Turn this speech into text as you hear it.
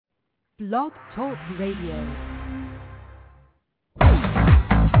Blog Talk Radio.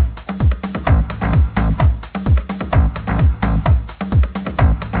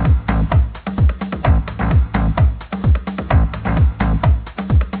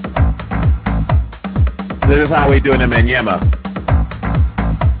 This is how we do it in Manyema.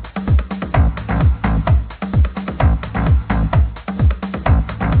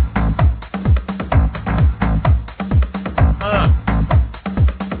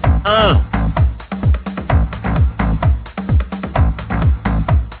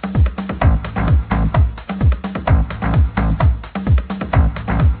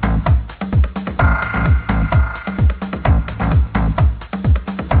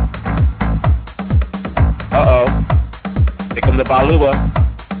 Baluba.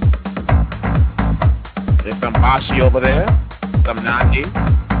 There's some Bashi over there, some Nandi.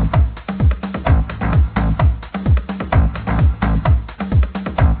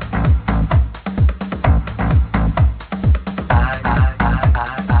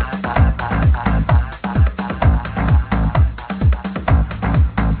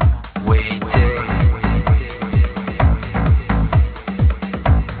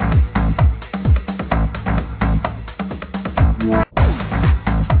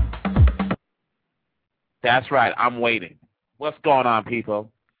 That's right, I'm waiting. What's going on, people?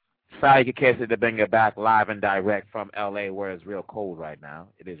 Sorry you can't to bring it back live and direct from L.A. where it's real cold right now.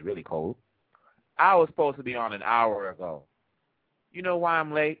 It is really cold. I was supposed to be on an hour ago. You know why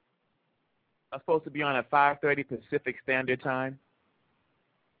I'm late? I was supposed to be on at 5:30 Pacific Standard Time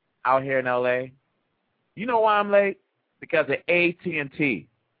out here in L.A. You know why I'm late? Because of AT&T.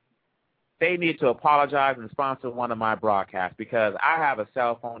 They need to apologize and sponsor one of my broadcasts because I have a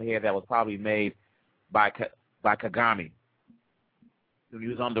cell phone here that was probably made by Kagame, when he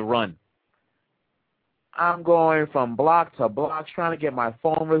was on the run. I'm going from block to block trying to get my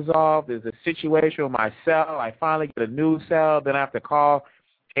phone resolved. There's a situation with my cell. I finally get a new cell. Then I have to call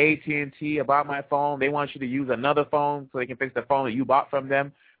AT&T about my phone. They want you to use another phone so they can fix the phone that you bought from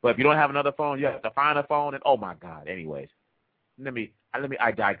them. But if you don't have another phone, you have to find a phone. And oh my God! Anyways,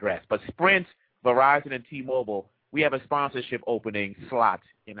 I digress. But Sprint, Verizon, and T-Mobile, we have a sponsorship opening slot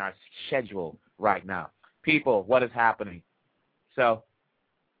in our schedule right now. People, what is happening? So,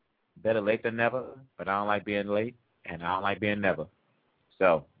 better late than never, but I don't like being late, and I don't like being never.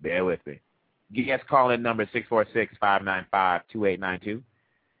 So, bear with me. Guest call-in number 646-595-2892.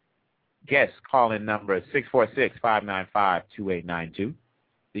 Guest call-in number 646-595-2892.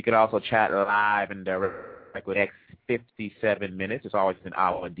 You can also chat live and direct with X 57 minutes. It's always an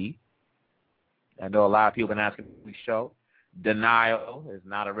hour deep. I know a lot of people have been asking the show. Denial is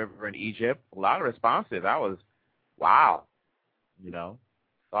not a river in Egypt. A lot of responses. I was, wow. So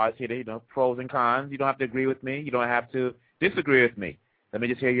I see the, pros and cons. You don't have to agree with me. You don't have to disagree with me. Let me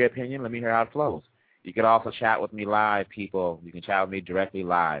just hear your opinion. Let me hear how it flows. You can also chat with me live, people. You can chat with me directly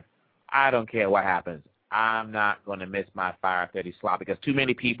live. I don't care what happens. I'm not going to miss my 5:30 slot because too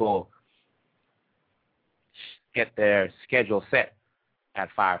many people get their schedule set at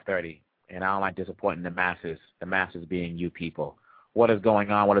 5:30. And I don't like disappointing the masses being you people. What is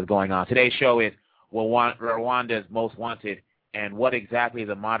going on? What is going on? Today's show is Rwanda's Most Wanted, and what exactly is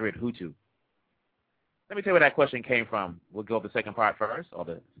a moderate Hutu? Let me tell you where that question came from. We'll go with the second part first, or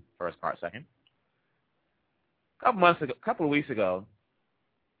the first part second. A couple of weeks ago,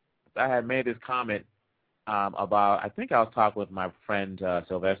 I had made this comment about, I think I was talking with my friend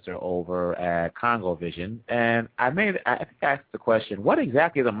Sylvester over at Congo Vision, and I asked the question, what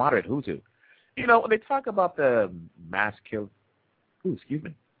exactly is a moderate Hutu? When they talk about the mass killing,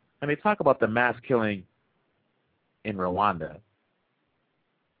 when they talk about the mass killing in Rwanda,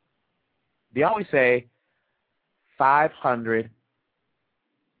 they always say 500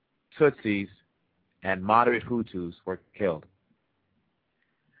 Tutsis and moderate Hutus were killed.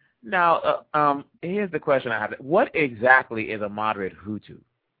 Now, here's the question I have. What exactly is a moderate Hutu?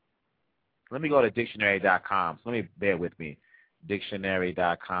 Let me go to dictionary.com. So let me bear with me.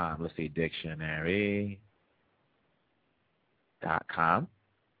 Dictionary.com. Let's see, dictionary.com.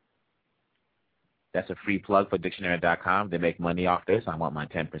 That's a free plug for dictionary.com. They make money off this. I want my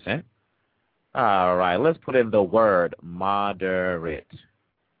 10%. All right, let's put in the word moderate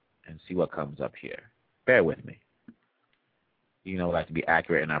and see what comes up here. Bear with me. We like to be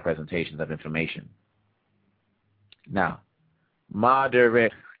accurate in our presentations of information. Now,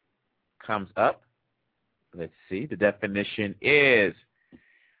 moderate comes up. Let's see. The definition is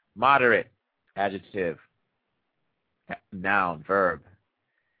moderate, adjective, noun, verb.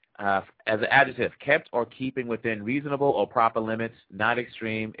 As an adjective, kept or keeping within reasonable or proper limits, not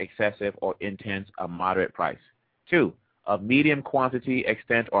extreme, excessive, or intense, a moderate price. 2, of medium quantity,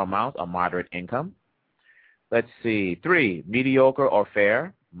 extent, or amount, or moderate income. Let's see. 3, mediocre or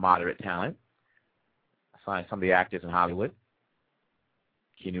fair, moderate talent. Some of the actors in Hollywood.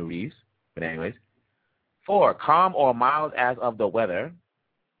 Keanu Reeves. But anyways. 4, calm or mild as of the weather.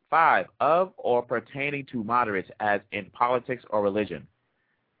 5, of or pertaining to moderates as in politics or religion.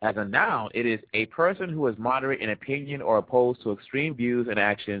 As a noun, it is a person who is moderate in opinion or opposed to extreme views and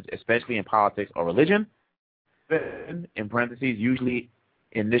actions, especially in politics or religion. In parentheses, usually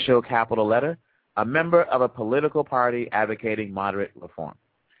initial capital letter, a member of a political party advocating moderate reform.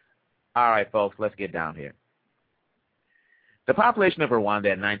 All right, folks, let's get down here. The population of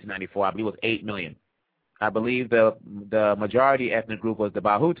Rwanda in 1994, I believe, was 8 million. I believe the majority ethnic group was the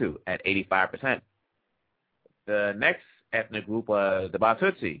Bahutu at 85%. The next ethnic group was the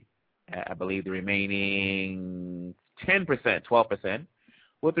Batutsi. I believe the remaining 10%, 12%,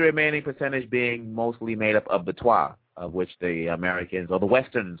 with the remaining percentage being mostly made up of the Twa, of which the Americans or the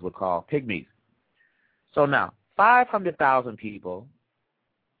Westerns would call pygmies. So now, 500,000 people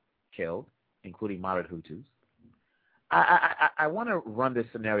killed, including moderate Hutus. I want to run this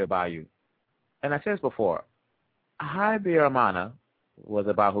scenario by you. And I said this before. Habyarimana was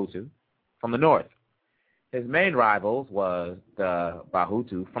a Bahutu from the north. His main rivals was the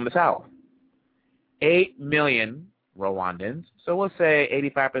Bahutu from the south. 8 million Rwandans. So we'll say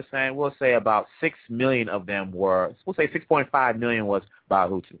 85%. We'll say about 6 million of them were, we'll say 6.5 million was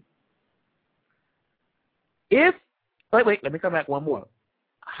Bahutu. Wait, let me come back one more.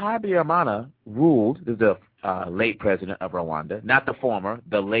 Habyarimana ruled, this is the late president of Rwanda, not the former,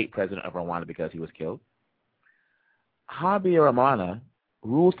 the late president of Rwanda because he was killed. Habyarimana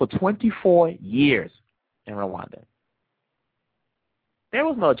ruled for 24 years in Rwanda. There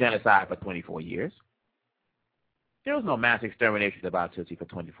was no genocide for 24 years. There was no mass extermination of Tutsi for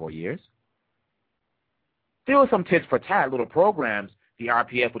 24 years. There was some tit for tat little programs. The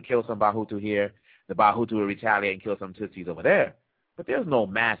RPF would kill some Bahutu here. The Bahutu would retaliate and kill some Tutsis over there. But there's no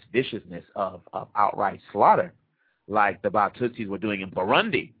mass viciousness of outright slaughter like the Batutsis were doing in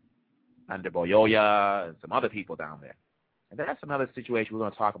Burundi under Boyoya and some other people down there. And that's another situation we're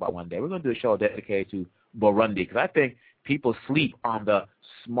going to talk about one day. We're going to do a show dedicated to Burundi because I think people sleep on the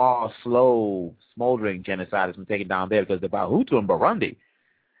small, slow, smoldering genocide that's been taken down there because the Bahutu in Burundi,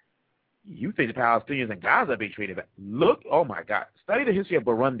 you think the Palestinians in Gaza are being treated bad. Look, oh my God, study the history of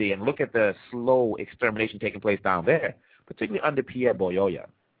Burundi and look at the slow extermination taking place down there, particularly under Pierre Boyoya,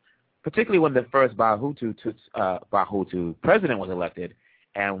 particularly when the first Bahutu president was elected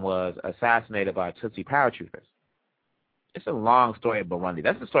and was assassinated by Tutsi paratroopers. It's a long story of Burundi.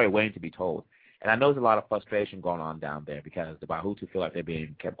 That's the story waiting to be told. And I know there's a lot of frustration going on down there because the Bahutu feel like they're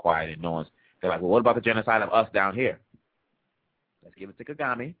being kept quiet and they're like, well, what about the genocide of us down here? Let's give it to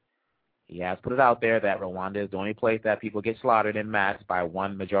Kagame. He has put it out there that Rwanda is the only place that people get slaughtered in mass by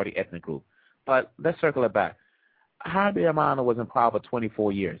one majority ethnic group. But let's circle it back. Habyarimana was in power for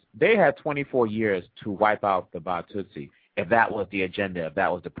 24 years. They had 24 years to wipe out the Batutsi if that was the agenda, if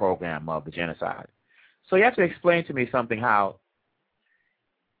that was the program of the genocide. So you have to explain to me something how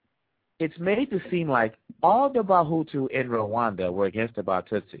it's made to seem like all the Bahutu in Rwanda were against the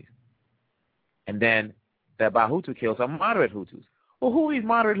Batutsi. And then the Bahutu killed some moderate Hutus. Well, who are these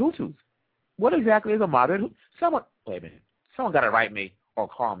moderate Hutus? What exactly is a moderate Hutu? Wait a minute. Someone got to write me or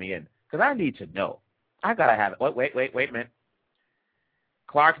call me in because I need to know. I got to have it. Wait a minute.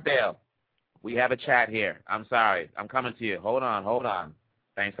 Clarksdale, we have a chat here. I'm sorry. I'm coming to you. Hold on.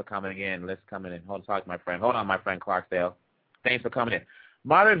 Thanks for coming in. Let's come in. Talk to my friend. Hold on, my friend Clarksdale. Thanks for coming in.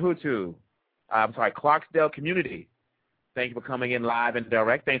 Moderate Hutu. Clarksdale community. Thank you for coming in live and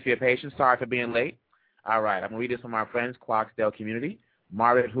direct. Thanks for your patience. Sorry for being late. All right. I'm going to read this from our friends, Clarksdale community.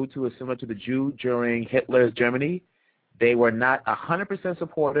 Moderate Hutu is similar to the Jew during Hitler's Germany. They were not 100%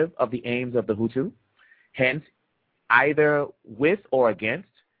 supportive of the aims of the Hutu. Hence, either with or against,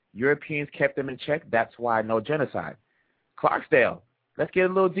 Europeans kept them in check. That's why no genocide. Clarksdale, let's get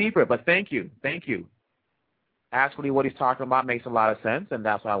a little deeper, but thank you. Actually, what he's talking about makes a lot of sense, and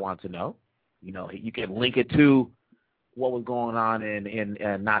that's what I want to know. You know, you can link it to what was going on in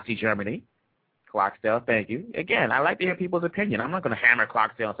Nazi Germany. Clarksdale, thank you. Again, I like to hear people's opinion. I'm not going to hammer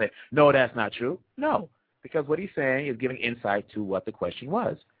Clarksdale and say, no, that's not true. No, because what he's saying is giving insight to what the question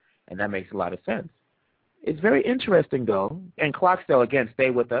was, and that makes a lot of sense. It's very interesting, though, and Clarksdale, again,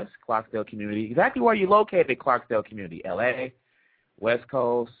 stay with us, Clarksdale community. Exactly where you located, Clarksdale community, L.A., West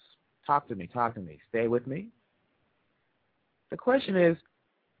Coast. Talk to me. Stay with me. The question is,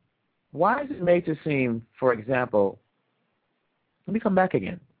 why is it made to seem, for example, let me come back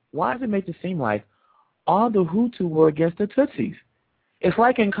again. Why is it made to seem like all the Hutu were against the Tutsis? It's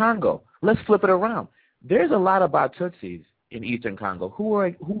like in Congo. Let's flip it around. There's a lot of Tutsis in Eastern Congo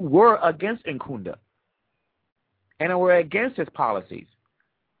who were against Nkunda and were against his policies.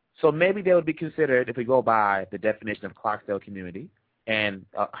 So maybe they would be considered, if we go by the definition of Clarksdale community and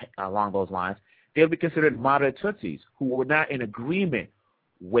along those lines, they would be considered moderate Tutsis who were not in agreement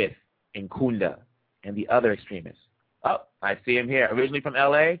with Nkunda and the other extremists. Oh, I see him here. Originally from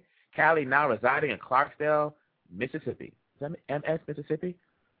L.A., Cali, now residing in Clarksdale, Mississippi. Is that MS, Mississippi?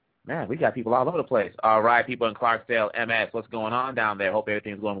 Man, we got people all over the place. All right, people in Clarksdale, MS, what's going on down there? Hope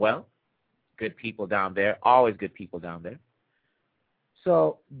everything's going well. Good people down there. Always good people down there.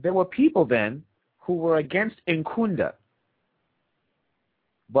 So there were people then who were against Nkunda.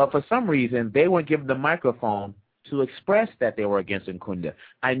 But for some reason, they weren't given the microphone to express that they were against Nkunda.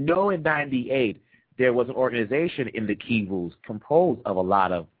 I know in 98, there was an organization in the Kivus composed of a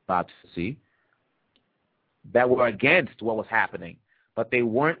lot of Batutsi that were against what was happening, but they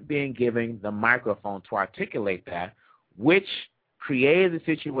weren't being given the microphone to articulate that, which created the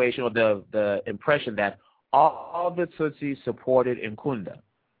situation or the impression that all the Tutsis supported Nkunda,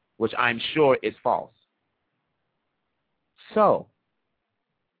 which I'm sure is false. So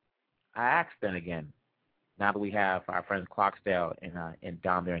I asked then again, now that we have our friends Clarksdale and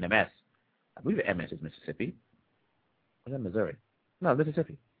down there in MS, I believe MS is Mississippi. Or is that Missouri? No,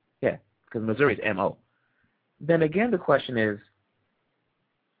 Mississippi. Yeah, because Missouri is M-O. Then again, the question is,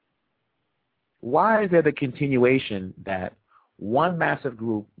 why is there the continuation that one massive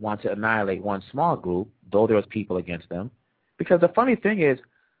group wants to annihilate one small group, though there was people against them? Because the funny thing is,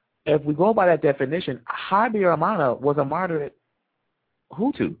 if we go by that definition, Habyarimana was a moderate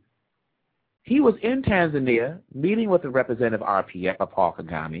Hutu. He was in Tanzania meeting with the representative RPF of Paul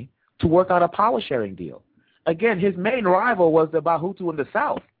Kagame to work out a power-sharing deal. Again, his main rival was the Bahutu in the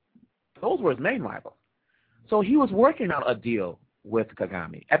South. Those were his main rivals. So he was working out a deal with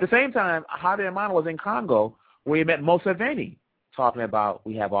Kagame. At the same time, Habyarimana was in Congo where he met Museveni, talking about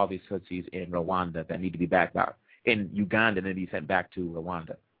we have all these Tutsis in Rwanda that need to be backed out, in Uganda and then be sent back to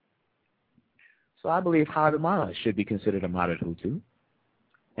Rwanda. So I believe Habyarimana should be considered a moderate Hutu.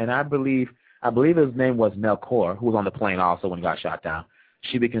 And I believe his name was Melchior, who was on the plane also when he got shot down,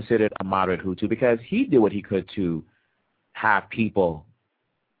 should be considered a moderate Hutu because he did what he could to have people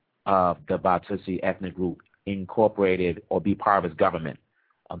of the Batutsi ethnic group incorporated or be part of his government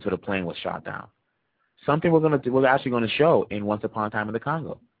until the plane was shot down. Something we're actually going to show in Once Upon a Time in the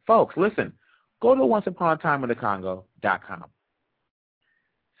Congo. Folks, listen, go to onceuponatimeinthecongo.com.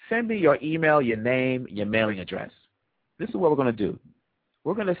 Send me your email, your name, your mailing address. This is what we're going to do.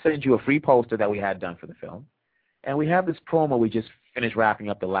 We're going to send you a free poster that we had done for the film. And we have this promo we just finished wrapping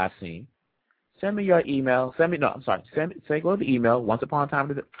up the last scene. Send me your email. Go to the email,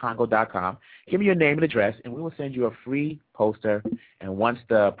 onceuponatimeinthecongo.com. Give me your name and address, and we will send you a free poster. And once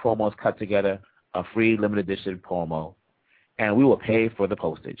the promo is cut together, a free limited edition promo. And we will pay for the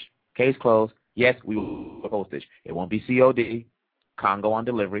postage. Case closed. Yes, we will pay for postage. It won't be COD, Congo on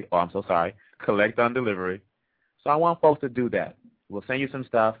delivery. Oh, I'm so sorry. Collect on delivery. So I want folks to do that. We'll send you some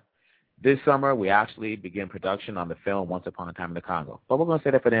stuff. This summer, we actually begin production on the film Once Upon a Time in the Congo. But we're going to say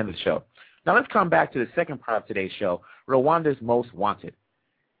that for the end of the show. Now let's come back to the second part of today's show, Rwanda's Most Wanted.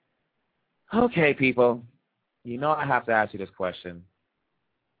 Okay, people, you know I have to ask you this question.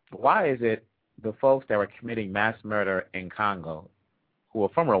 Why is it the folks that were committing mass murder in Congo, who are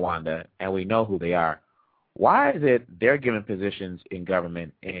from Rwanda, and we know who they are, why is it they're given positions in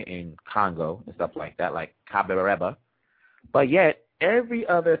government in Congo and stuff like that, like Kabareba, but yet every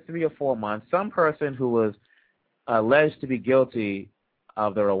other 3 or 4 months, some person who was alleged to be guilty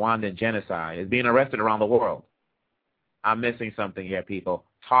of the Rwandan genocide is being arrested around the world? I'm missing something here, people.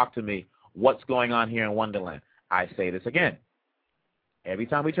 Talk to me. What's going on here in Wonderland? I say this again. Every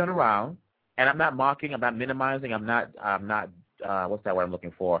time we turn around, and I'm not mocking, I'm not minimizing, I'm not what's that word I'm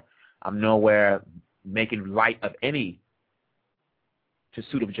looking for? I'm nowhere making light of any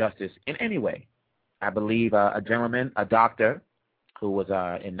pursuit of justice in any way. I believe a gentleman, a doctor, who was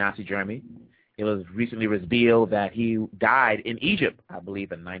in Nazi Germany, it was recently revealed that he died in Egypt, I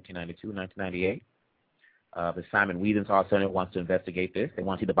believe in 1992, 1998. The Simon Wiedenthal Center wants to investigate this. They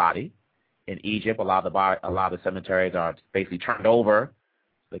want to see the body. In Egypt, a lot of the cemeteries are basically turned over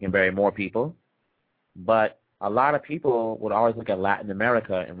so they can bury more people. But a lot of people would always look at Latin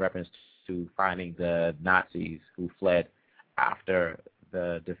America in reference to finding the Nazis who fled after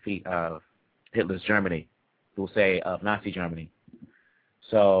the defeat of Hitler's Germany, who will say of Nazi Germany.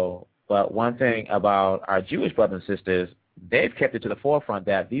 So, but one thing about our Jewish brothers and sisters, they've kept it to the forefront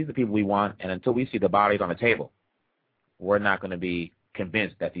that these are the people we want, and until we see the bodies on the table, we're not going to be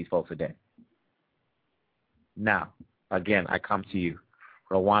convinced that these folks are dead. Now, again, I come to you,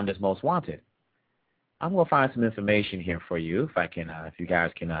 Rwanda's Most Wanted. I'm going to find some information here for you, if I can, if you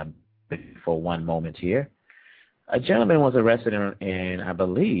guys can, for one moment here. A gentleman was arrested in I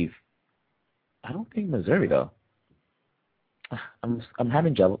believe, I don't think Missouri though. I'm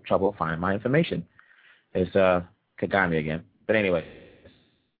having trouble finding my information. It's Kagami again. But anyway,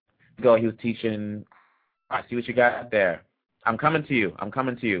 he was teaching. I see what you got there. I'm coming to you.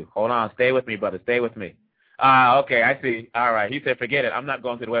 Hold on. Stay with me, brother. Stay with me. Okay, I see. All right. He said, forget it. I'm not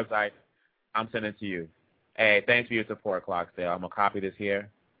going to the website. I'm sending it to you. Hey, thanks for your support, Clarksdale. I'm going to copy this here.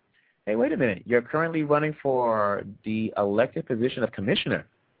 Hey, wait a minute. You're currently running for the elected position of commissioner.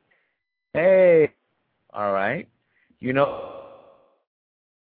 Hey. All right. You know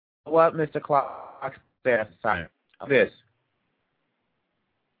what, Mr. Clarksdale? This.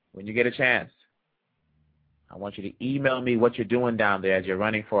 When you get a chance, I want you to email me what you're doing down there as you're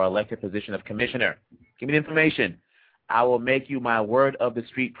running for elected position of commissioner. Give me the information. I will make you my word of the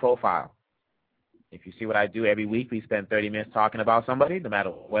street profile. If you see what I do every week, we spend 30 minutes talking about somebody, no matter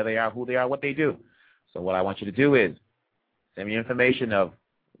where they are, who they are, what they do. So what I want you to do is send me information of,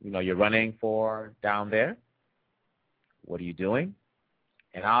 you're running for down there. What are you doing?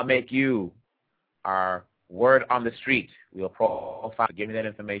 And I'll make you our word on the street. We'll profile. Give me that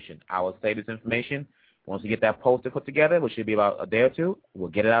information. I will say this information. Once we get that poster put together, which should be about a day or two, we'll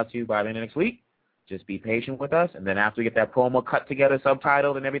get it out to you by the end of next week. Just be patient with us. And then after we get that promo cut together,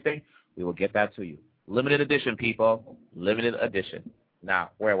 subtitled and everything, we will get that to you. Limited edition, people. Limited edition.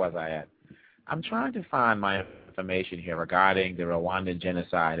 Now, where was I at? I'm trying to find my information here regarding the Rwandan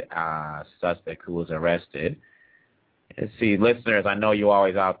genocide suspect who was arrested. Let's see, listeners, I know you're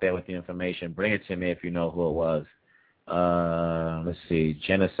always out there with the information. Bring it to me if you know who it was. Let's see,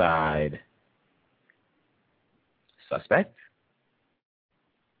 genocide suspect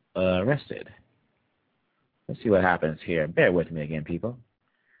arrested. Let's see what happens here. Bear with me again, people.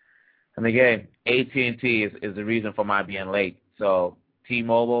 And again, AT&T is the reason for my being late. So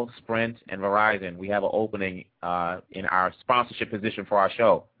T-Mobile, Sprint, and Verizon, we have an opening in our sponsorship position for our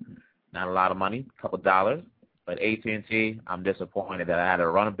show. Not a lot of money, a couple dollars. But AT&T, I'm disappointed that I had to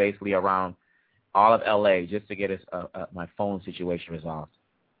run basically around all of L.A. just to get my phone situation resolved.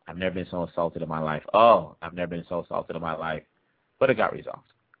 I've never been so assaulted in my life. I've never been so assaulted in my life. But it got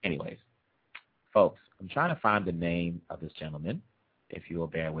resolved. Anyways, folks, I'm trying to find the name of this gentleman, if you will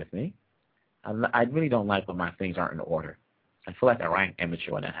bear with me. I really don't like when my things aren't in order. I feel like I rank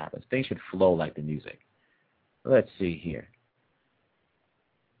amateur when that happens. Things should flow like the music. Let's see here.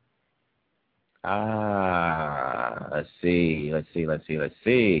 Let's see.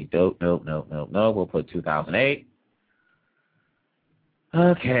 Nope. We'll put 2008.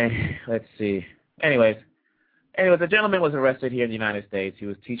 Okay, let's see. Anyways, a gentleman was arrested here in the United States. He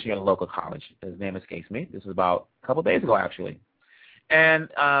was teaching at a local college. His name escapes me. This was about a couple days ago, actually. And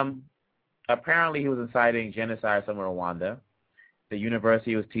apparently he was inciting genocide somewhere in Rwanda. The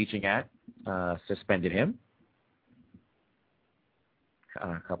university he was teaching at suspended him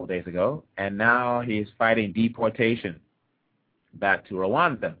a couple days ago, and now he's fighting deportation back to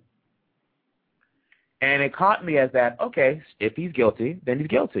Rwanda. And it caught me as that, okay, if he's guilty, then he's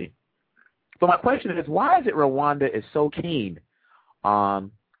guilty. But my question is, why is it Rwanda is so keen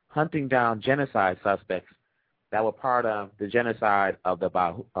on hunting down genocide suspects that were part of the genocide of the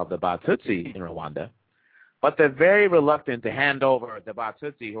Batutsi in Rwanda, but they're very reluctant to hand over the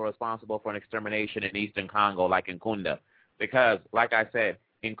Batutsi who are responsible for an extermination in eastern Congo, like in Kunda? Because, like I said,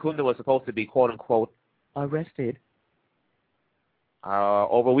 Nkunda was supposed to be, quote-unquote, arrested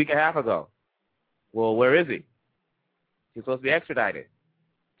over a week and a half ago. Well, where is he? He's supposed to be extradited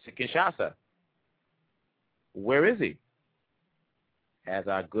to Kinshasa. Where is he? As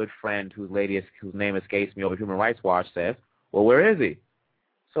our good friend whose name escapes me over Human Rights Watch says, well, where is he?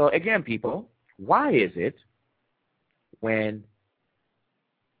 So, again, people, why is it when...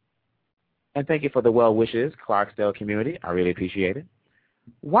 And thank you for the well wishes, Clarksdale community. I really appreciate it.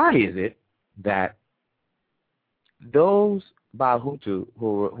 Why is it that those Hutu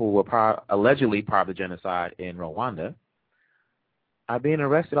who were allegedly part of the genocide in Rwanda are being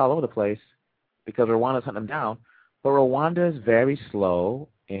arrested all over the place because Rwanda's hunting them down, but Rwanda is very slow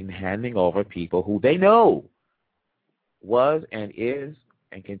in handing over people who they know was and is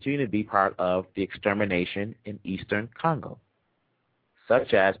and continue to be part of the extermination in eastern Congo,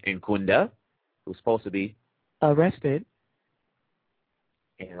 such as Nkunda, who's supposed to be arrested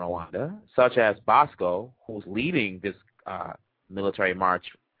in Rwanda, such as Bosco, who's leading this military march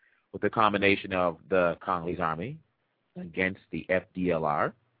with the combination of the Congolese army against the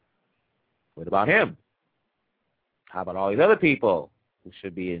FDLR. What about him? How about all these other people who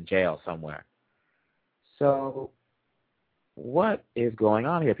should be in jail somewhere? So what is going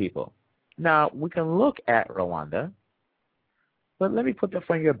on here, people? Now, we can look at Rwanda, but let me put the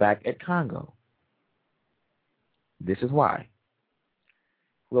finger back at Congo. This is why.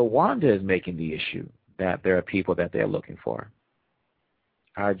 Rwanda is making the issue that there are people that they're looking for.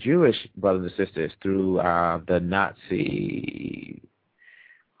 Our Jewish brothers and sisters, through the Nazi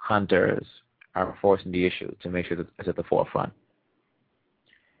hunters, are forcing the issue to make sure that it's at the forefront.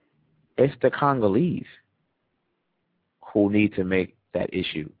 It's the Congolese who need to make that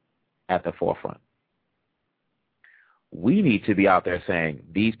issue at the forefront. We need to be out there saying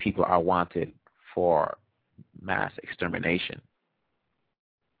these people are wanted for mass extermination.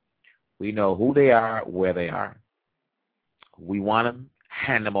 We know who they are, where they are. We want them,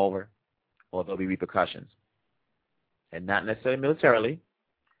 hand them over, or there'll be repercussions. And not necessarily militarily.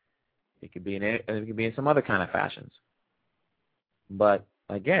 It could be in some other kind of fashions. But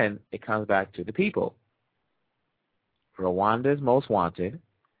again, it comes back to the people. Rwanda is most wanted.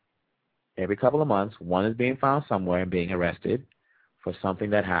 Every couple of months, one is being found somewhere and being arrested for something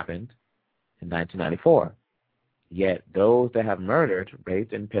that happened in 1994. Yet those that have murdered,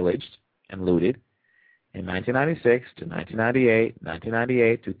 raped, and pillaged and looted in 1996 to 1998,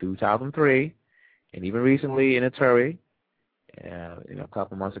 1998 to 2003, and even recently in Ituri, a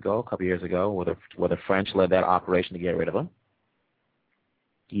couple months ago, a couple years ago, where the French led that operation to get rid of them.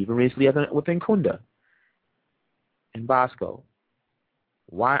 Even recently within Kunda and Bosco.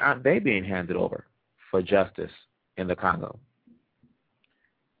 Why aren't they being handed over for justice in the Congo?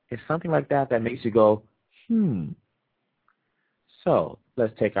 It's something like that that makes you go, So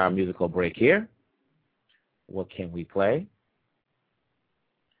let's take our musical break here. What can we play?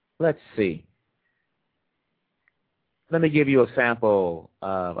 Let's see. Let me give you a sample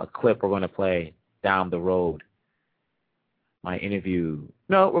of a clip we're going to play down the road. My interview.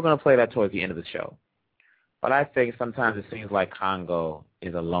 No, we're going to play that towards the end of the show. But I think sometimes it seems like Congo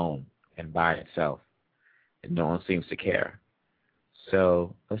is alone and by itself, and no one seems to care.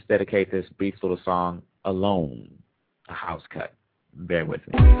 So let's dedicate this brief little song, Alone, a house cut. Bear with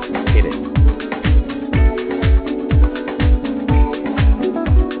me. Hit it.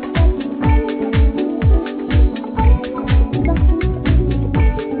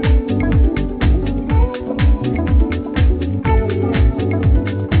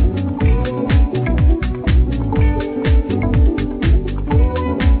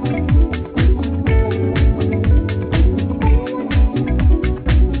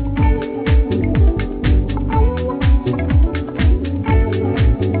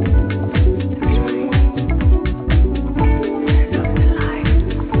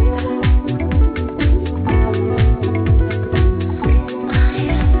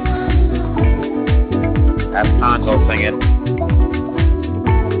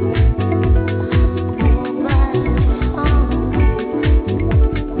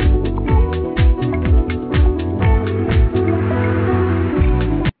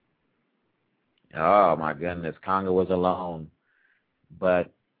 Congo was alone,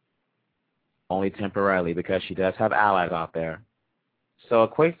 but only temporarily because she does have allies out there. So a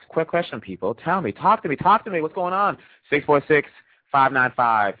quick question, people. Tell me, talk to me. What's going on?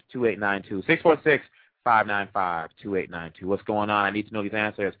 646-595-2892. 646-595-2892. What's going on? I need to know these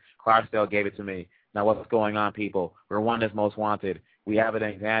answers. Clarksdale gave it to me. Now what's going on, people? Rwanda's most wanted. We have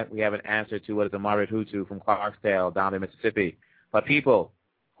an answer to what is a moderate Hutu from Clarksdale down in Mississippi. But people,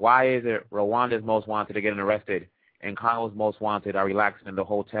 why is it Rwanda's most wanted are getting arrested and Congo's most wanted are relaxing in the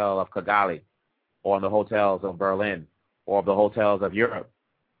hotel of Kigali or in the hotels of Berlin or the hotels of Europe,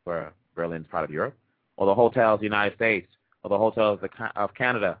 where Berlin's part of Europe, or the hotels of the United States or the hotels of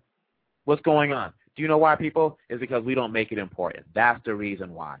Canada? What's going on? Do you know why, people? It's because we don't make it important. That's the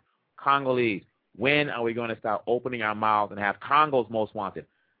reason why. Congolese, when are we going to start opening our mouths and have Congo's most wanted?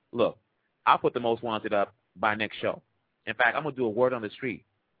 Look, I'll put the most wanted up by next show. In fact, I'm going to do a word on the street.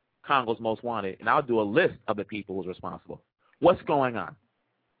 Congo's most wanted, and I'll do a list of the people who's responsible. What's going on?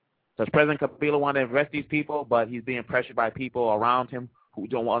 Does President Kabila want to arrest these people, but he's being pressured by people around him who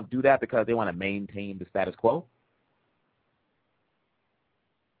don't want to do that because they want to maintain the status quo?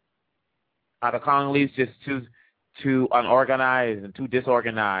 Are the Congolese just too unorganized and too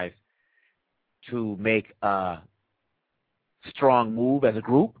disorganized to make a strong move as a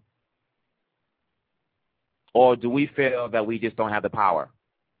group? Or do we feel that we just don't have the power?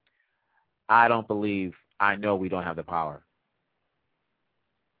 I know we don't have the power.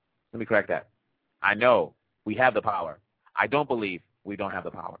 Let me correct that. I know we have the power. I don't believe we don't have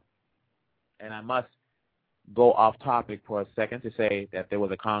the power. And I must go off topic for a second to say that there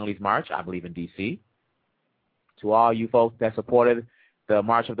was a Congolese march, I believe, in D.C. To all you folks that supported the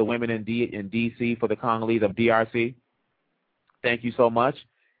March of the Women in D.C. for the Congolese of DRC, thank you so much.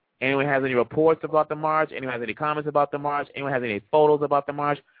 Anyone has any reports about the march? Anyone has any comments about the march? Anyone has any photos about the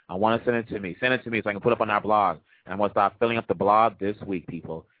march? I want to send it to me. Send it to me so I can put it up on our blog. And I'm going to start filling up the blog this week,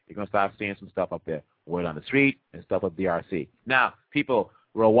 people. You're going to start seeing some stuff up there. Word on the street and stuff with DRC. Now, people,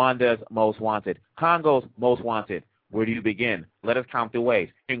 Rwanda's most wanted. Congo's most wanted. Where do you begin? Let us count the ways.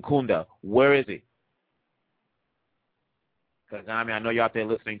 Nkunda, where is he? Because, I know you're out there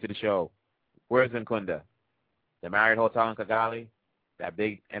listening to the show. Where's Nkunda? The Marriott Hotel in Kigali? That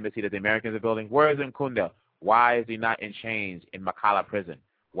big embassy that the Americans are building? Where is Nkunda? Why is he not in chains in Makala prison?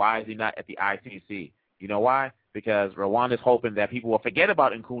 Why is he not at the ICC? You know why? Because Rwanda is hoping that people will forget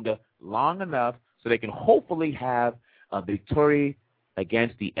about Nkunda long enough so they can hopefully have a victory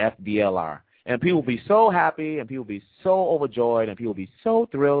against the FDLR. And people will be so happy, and people will be so overjoyed, and people will be so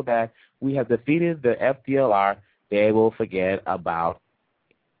thrilled that we have defeated the FDLR, they will forget about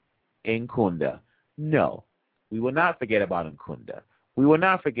Nkunda. No, we will not forget about Nkunda. We will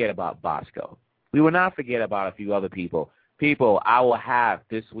not forget about Bosco. We will not forget about a few other people. People, I will have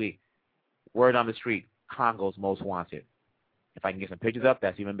this week, word on the street, Congo's most wanted. If I can get some pictures up,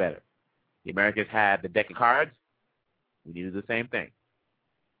 that's even better. The Americans had the deck of cards. We need to do the same thing.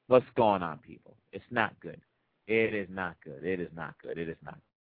 What's going on, people? It's not good. It is not good. It is not good. It is not.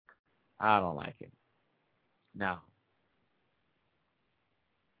 I don't like it. Now,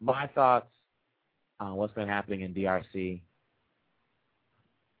 my thoughts on what's been happening in DRC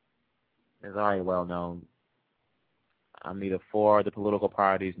is already well known. I'm neither for the political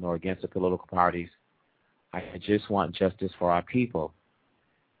parties nor against the political parties. I just want justice for our people.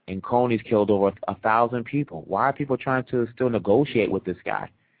 And Coney's killed over 1,000 people. Why are people trying to still negotiate with this guy?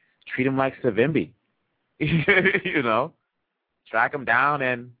 Treat him like Savimbi. You know, track him down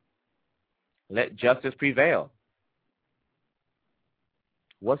and let justice prevail.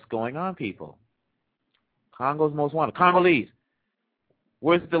 What's going on, people? Congo's most wanted. Congolese.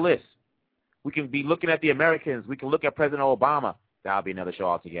 Where's the list? We can be looking at the Americans. We can look at President Obama. That'll be another show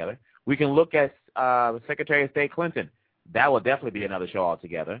altogether. We can look at Secretary of State Clinton. That will definitely be another show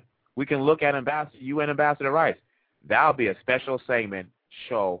altogether. We can look at UN Ambassador Rice. That'll be a special segment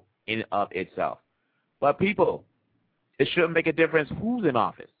show in of itself. But people, it shouldn't make a difference who's in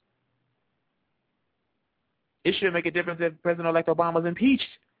office. It shouldn't make a difference if President-elect Obama's impeached.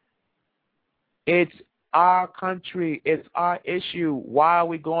 It's our country. It's our issue. Why are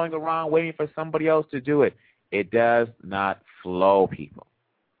we going around waiting for somebody else to do it? It does not flow, people.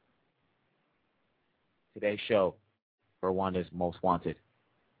 Today's show, Rwanda's most wanted.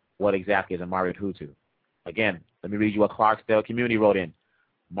 What exactly is a Marriott Hutu? Again, let me read you what Clarksdale Community wrote in.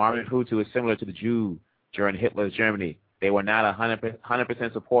 Marriott Hutu is similar to the Jew during Hitler's Germany. They were not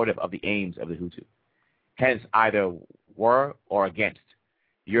 100% supportive of the aims of the Hutu. Hence, either were or against.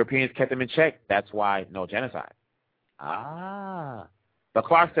 Europeans kept them in check. That's why no genocide. But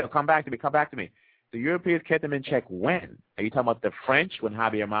Clarksdale, come back to me. The Europeans kept them in check when? Are you talking about the French when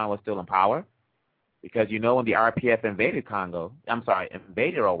Habyarimana was still in power? Because you know when the RPF invaded Rwanda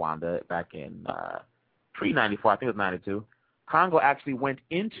back in pre-94, I think it was 92, Congo actually went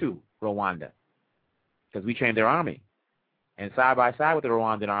into Rwanda because we trained their army. And side by side with the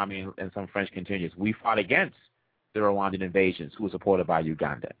Rwandan army and some French contingents, we fought against the Rwandan invasions who were supported by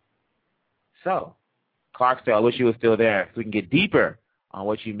Uganda. So, Clarksdale, I wish you were still there so we can get deeper on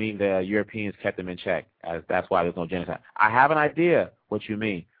what you mean the Europeans kept them in check. As that's why there's no genocide. I have an idea what you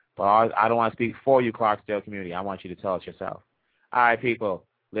mean, but I don't want to speak for you, Clarksdale community. I want you to tell us yourself. All right, people,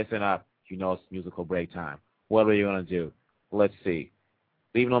 listen up. You know it's musical break time. What are you going to do? Let's see.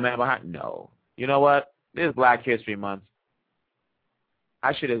 Leave no man behind? No. You know what? This is Black History Month.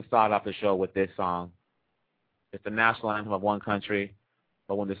 I should have started off the show with this song. It's the national anthem of one country,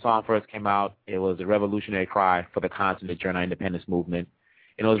 but when the song first came out, it was a revolutionary cry for the continent during our independence movement.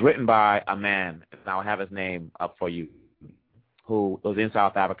 And it was written by a man, and I'll have his name up for you, who was in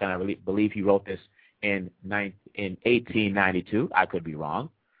South Africa, and I believe he wrote this in 1892. I could be wrong.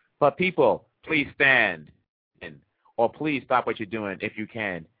 But people, please stand, or please stop what you're doing if you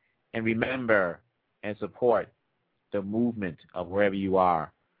can, and remember and support the movement of wherever you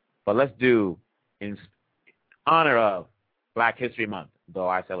are. But let's do, in honor of Black History Month, though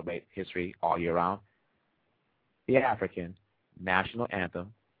I celebrate history all year round, the African national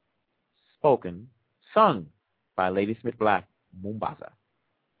anthem, sung by Lady Smith Black, Mombasa.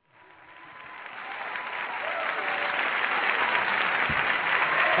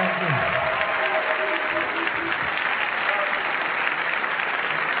 Thank you.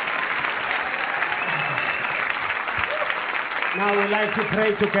 Now we like to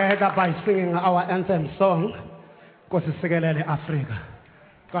pray together by singing our anthem song, Kosisekelele Africa.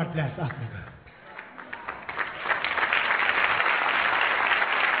 God bless Africa.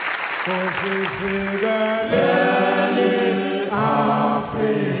 Kusisikelele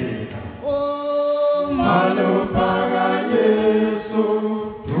Afrika. Oh, malupanga Yesu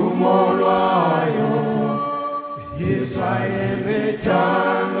tumolwayo. Israeli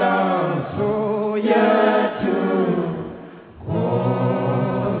tandazo yetu.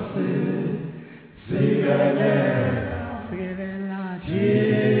 Kosi sigelela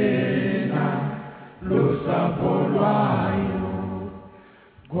jina lusapolwayo.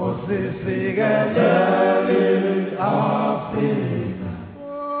 Kosi sigelela Afrika.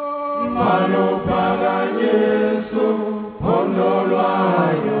 Malupanga Yesu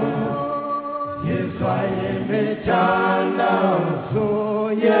pondolwayo. Israeli tandazo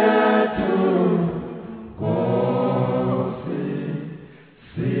yetu. Kosi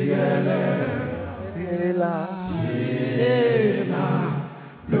sigelela jina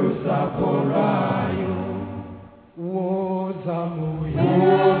lusapolwayo. Wozamuya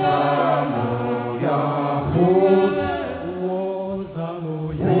wozamuya wozamuya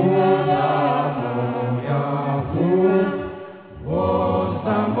wozamuya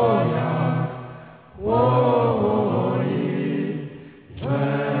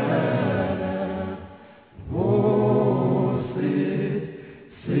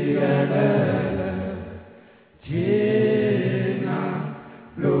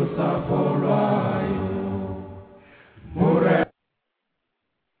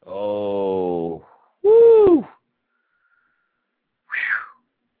Oh, woo!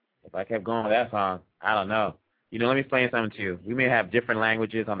 If I kept going with that song, I don't know. You know, let me explain something to you. We may have different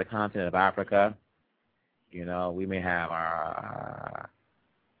languages on the continent of Africa. You know, we may have our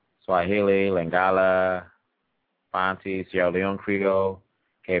Swahili, Lingala, Fanti, Sierra Leone Creole,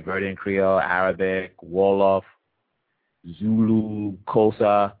 Cape Verdean Creole, Arabic, Wolof, Zulu,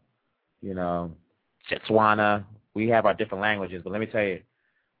 Xhosa, you know, Setswana. We have our different languages, but let me tell you,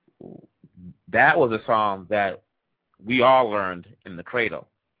 that was a song that we all learned in the cradle,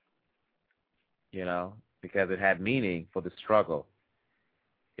 you know, because it had meaning for the struggle.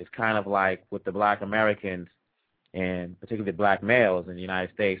 It's kind of like with the black Americans and particularly black males in the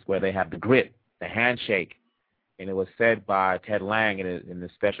United States where they have the grit, the handshake, and it was said by Ted Lang in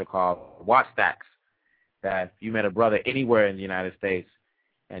this special called Watt Stacks that if you met a brother anywhere in the United States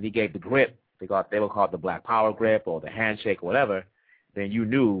and he gave the grip, they were called the black power grip or the handshake or whatever, then you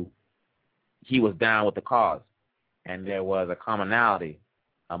knew he was down with the cause and there was a commonality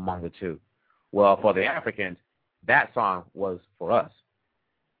among the two. Well, for the Africans, that song was for us.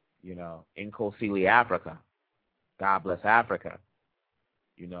 You know, Nkosili Africa, God bless Africa.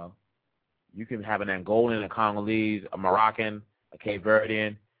 You know, you can have an Angolan, a Congolese, a Moroccan, a Cape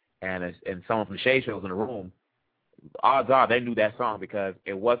Verdean, and someone from Seychelles in the room. Odds are they knew that song because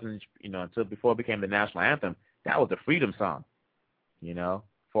it wasn't, you know, until before it became the national anthem, that was the freedom song, you know,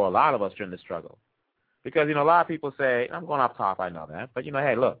 for a lot of us during the struggle. Because, you know, a lot of people say, I'm going off top, I know that, but, you know,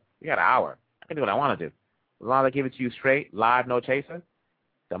 hey, look, we got an hour. I can do what I want to do. As long as I give it to you straight, live, no chaser,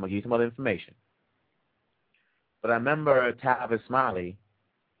 so I'm going to give you some other information. But I remember Tavis Smiley,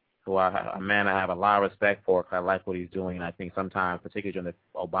 who a man I have a lot of respect for because I like what he's doing, and I think sometimes, particularly during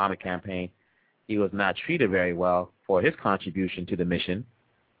the Obama campaign, he was not treated very well for his contribution to the mission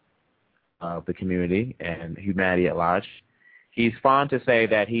of the community and humanity at large. He's fond to say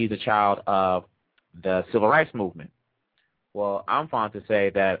that he's a child of the civil rights movement. Well, I'm fond to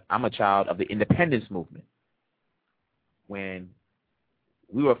say that I'm a child of the independence movement. When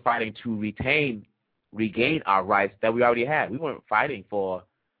we were fighting to regain our rights that we already had. We weren't fighting for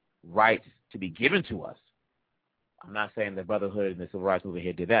rights to be given to us. I'm not saying the Brotherhood and the Civil Rights Movement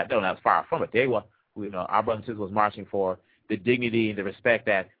here did that. No, that was far from it. They were, you know, our brothers and sisters was marching for the dignity and the respect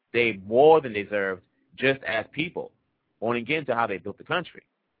that they more than deserved just as people. I want to get into how they built the country.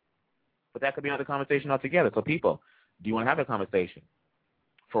 But that could be another conversation altogether. So people, do you want to have a conversation?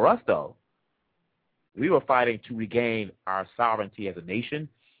 For us, though, we were fighting to regain our sovereignty as a nation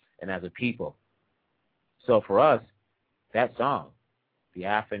and as a people. So for us, that song, the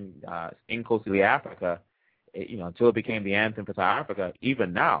African, Nkosili Africa, you know, until it became the anthem for South Africa,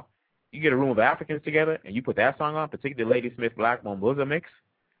 even now, you get a room of Africans together and you put that song on, particularly the Lady Smith Black Mambuza mix,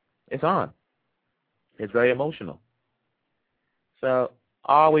 it's on. It's very emotional. So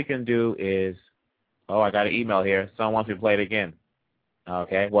all we can do is, oh, I got an email here. Someone wants me to play it again.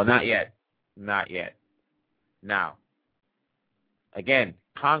 Okay, well, not yet. Not yet. Now, again,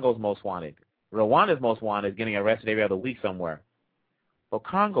 Congo's most wanted. Rwanda's most wanted is getting arrested every other week somewhere. Well,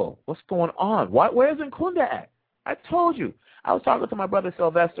 Congo, what's going on? Where's Nkunda at? I told you. I was talking to my brother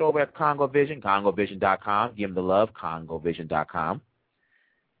Sylvester over at Congo Vision, CongoVision.com. Give him the love, CongoVision.com.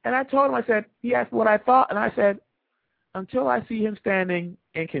 And I told him, I said, he asked me what I thought, and I said, until I see him standing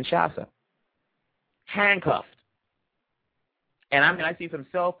in Kinshasa, handcuffed. And I mean, I see some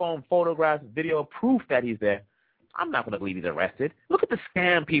cell phone photographs, video proof that he's there. I'm not going to believe he's arrested. Look at the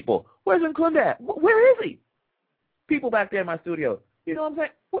scam people. Where's Nkunda at? Where is he? People back there in my studio. You know what I'm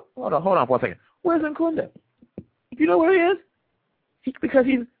saying? Hold on for a second. Where's Nkunda? You know where he is? Because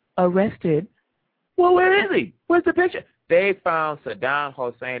he's arrested. Well, where is he? Where's the picture? They found Saddam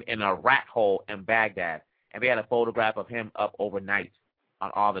Hussein in a rat hole in Baghdad, and they had a photograph of him up overnight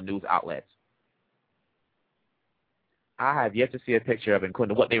on all the news outlets. I have yet to see a picture of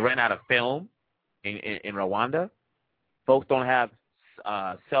Nkunda. What, they ran out of film in Rwanda? Folks don't have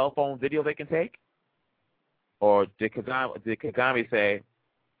cell phone video they can take? Or did Kagame say,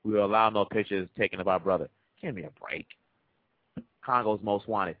 we will allow no pictures taken of our brother? Give me a break. Congo's most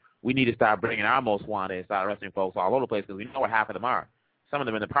wanted. We need to start bringing our most wanted and start arresting folks all over the place because we know where half of them are. Some of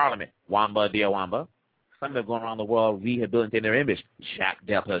them in the parliament. Wamba, dear Wamba. Some of them going around the world rehabilitating their image. Jacques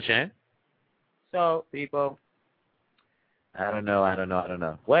Delpechin. So, people, I don't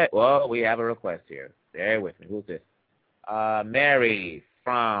know. Wait, well, we have a request here. Bear with me. Who's this? Mary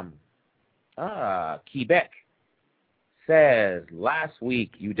from Quebec says, last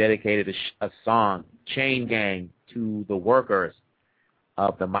week you dedicated a song, Chain Gang, to the workers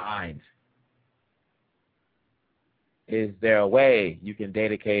of the mines. Is there a way you can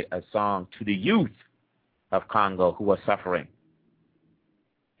dedicate a song to the youth of Congo who are suffering?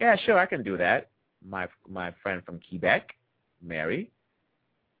 Yeah, sure, I can do that. My friend from Quebec, Mary.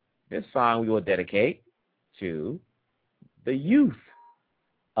 This song we will dedicate to the youth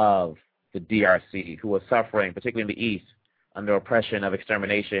of the DRC who are suffering, particularly in the East, under oppression of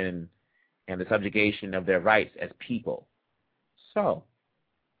extermination and the subjugation of their rights as people. So,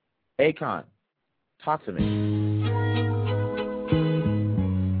 Akon, talk to me.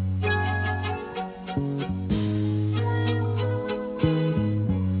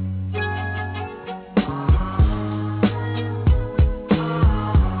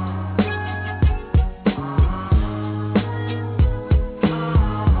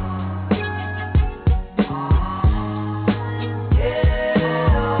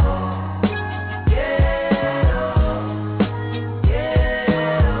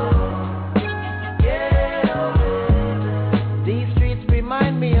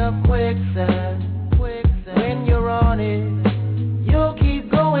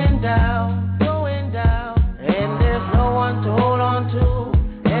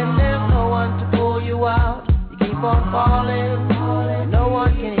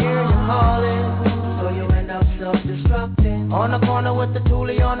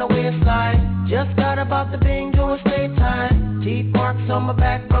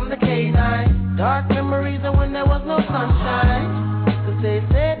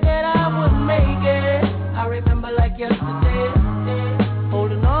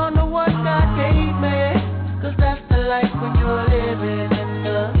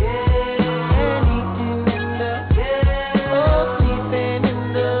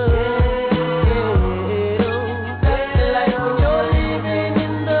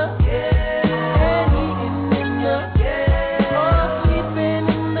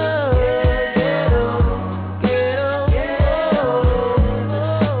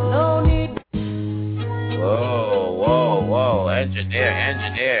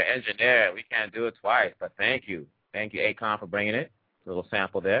 Engineer. We can't do it twice, but thank you. Thank you, Akon, for bringing it. A little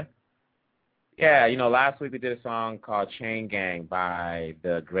sample there. Yeah, you know, last week we did a song called Chain Gang by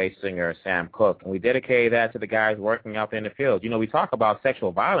the great singer Sam Cooke, and we dedicated that to the guys working out there in the field. You know, we talk about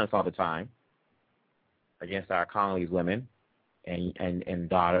sexual violence all the time against our Congolese women and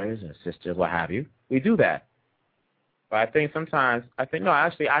daughters and sisters, what have you. We do that. But I think sometimes,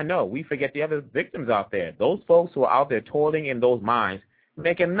 I know, we forget the other victims out there. Those folks who are out there toiling in those mines,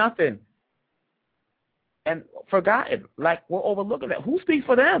 making nothing and forgotten. Like, we're overlooking that. Who speaks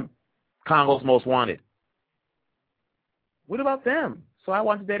for them? Congo's Most Wanted. What about them? So I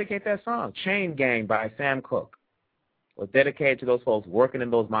want to dedicate that song, Chain Gang by Sam Cooke. It was dedicated to those folks working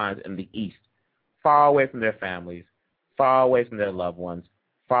in those mines in the East, far away from their families, far away from their loved ones,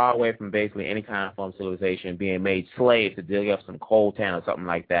 far away from basically any kind of form of civilization, being made slaves to dig up some coltan or something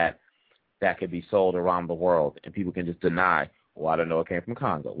like that that could be sold around the world, and people can just deny, well, I don't know, it came from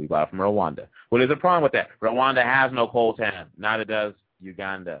Congo. We bought it from Rwanda. Well, there's a problem with that. Rwanda has no coltan. Neither does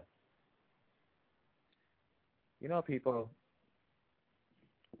Uganda. You know, people,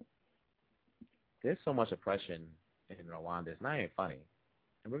 there's so much oppression in Rwanda. It's not even funny.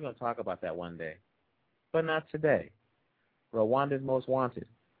 And we're going to talk about that one day. But not today. Rwanda's Most Wanted.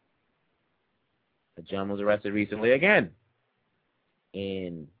 A gentleman was arrested recently again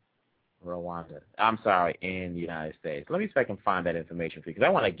in Rwanda. I'm sorry, in the United States. Let me see if I can find that information for you, because I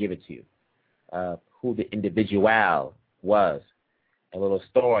want to give it to you. Who the individual was. A little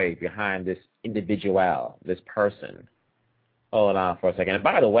story behind this individual, this person. Hold on for a second. And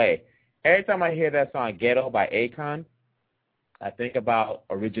by the way, every time I hear that song Ghetto by Akon, I think about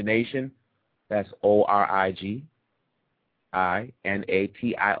Origination. That's ORIGINATION,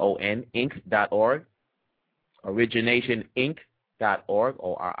 Inc.org. originationinc.org,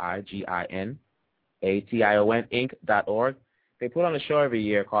 ORIGINATION, Inc.org. They put on a show every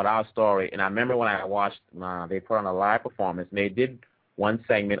year called Our Story, and I remember when I watched, they put on a live performance, and they did one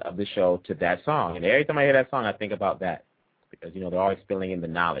segment of the show to that song. And every time I hear that song, I think about that because, they're always filling in the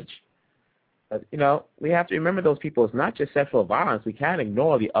knowledge. But, we have to remember those people. It's not just sexual violence. We can't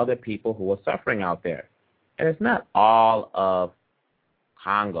ignore the other people who are suffering out there. And it's not all of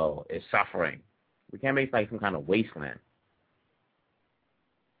Congo is suffering. We can't make it like some kind of wasteland.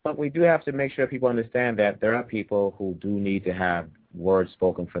 But we do have to make sure people understand that there are people who do need to have words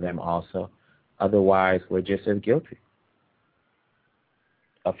spoken for them also. Otherwise, we're just as guilty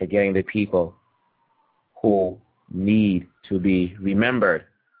of forgetting the people who need to be remembered.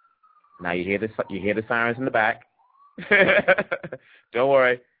 Now you hear the sirens in the back. Don't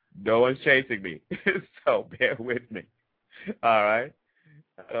worry, no one's chasing me, so bear with me. All right.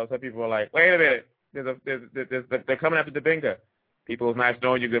 Some people are like, wait a minute, they're coming after the Binga. People, it's nice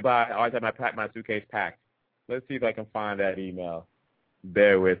knowing you. Goodbye. I always have my suitcase packed. Let's see if I can find that email.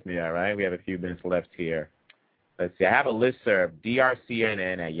 Bear with me. All right. We have a few minutes left here. Let's see. I have a listserv,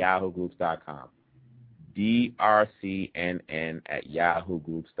 drcnn@yahoogroups.com.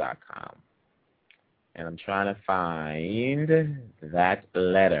 drcnn@yahoogroups.com. And I'm trying to find that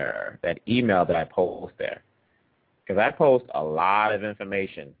letter, that email that I post there. Because I post a lot of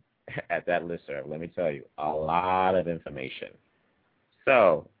information at that listserv, let me tell you. A lot of information.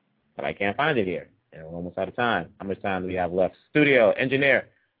 So, but I can't find it here. And we're almost out of time. How much time do we have left? Studio, engineer,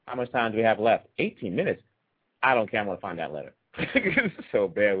 how much time do we have left? 18 minutes. I don't care. I'm going to find that letter. So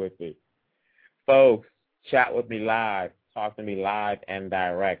bear with me. Folks, chat with me live. Talk to me live and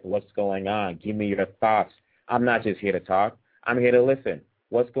direct. What's going on? Give me your thoughts. I'm not just here to talk. I'm here to listen.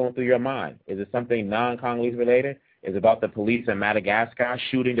 What's going through your mind? Is it something non-Congolese related? Is it about the police in Madagascar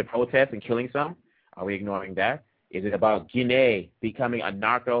shooting the protests and killing some? Are we ignoring that? Is it about Guinea becoming a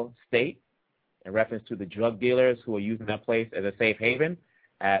narco state in reference to the drug dealers who are using that place as a safe haven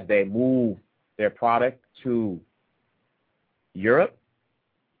as they move their product to Europe?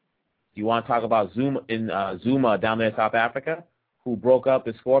 You want to talk about Zuma down there in South Africa, who broke up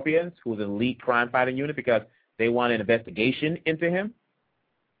the Scorpions, who was an elite crime-fighting unit because they wanted an investigation into him?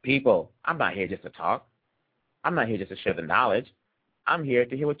 People, I'm not here just to talk. I'm not here just to share the knowledge. I'm here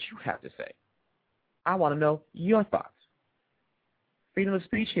to hear what you have to say. I want to know your thoughts. Freedom of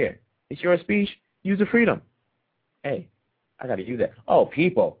speech here. It's your speech. Use the freedom. Hey, I got to use that. Oh,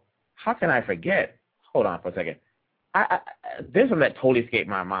 people, how can I forget? Hold on for a second. There's something that totally escaped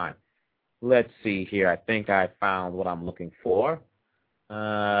my mind. Let's see here. I think I found what I'm looking for.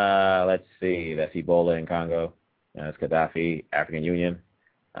 Let's see. That's Ebola in Congo. That's Gaddafi, African Union.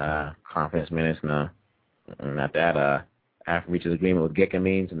 Confidence minutes, no. Not that. Africa reaches agreement with Geka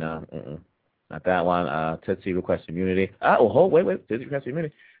means, no. Not that one. Tutsi request immunity. Wait. Tutsi request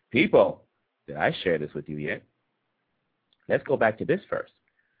immunity. People, did I share this with you yet? Let's go back to this first.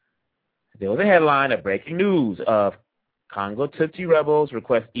 There was a headline of breaking news of Congo Tutsi rebels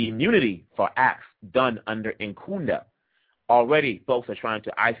request immunity for acts done under Nkunda. Already, folks are trying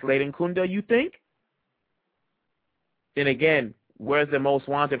to isolate Nkunda, you think? Then again, where's the most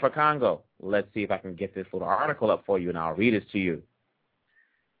wanted for Congo? Let's see if I can get this little article up for you, and I'll read it to you.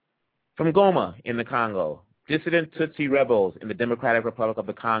 From Goma in the Congo, dissident Tutsi rebels in the Democratic Republic of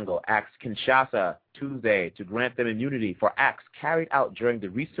the Congo asked Kinshasa Tuesday to grant them immunity for acts carried out during the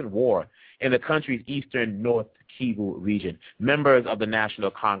recent war in the country's eastern North Kivu region. Members of the National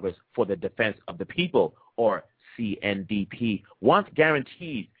Congress for the Defense of the People, or CNDP, want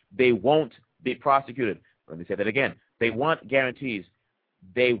guarantees they won't be prosecuted. Let me say that again. They want guarantees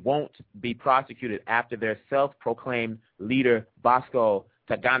they won't be prosecuted after their self-proclaimed leader, Bosco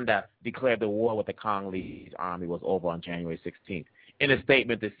Ntaganda, declared the war with the Congolese army was over on January 16th. In a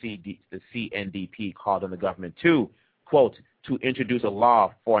statement, the CNDP called on the government to, quote, to introduce a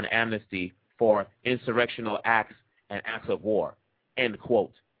law for an amnesty for insurrectional acts and acts of war, end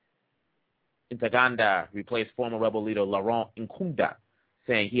quote. Ntaganda replaced former rebel leader Laurent Nkunda,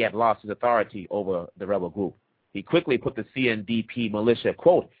 saying he had lost his authority over the rebel group. He quickly put the CNDP militia,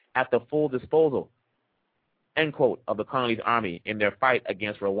 quote, at the full disposal, end quote, of the Congolese army in their fight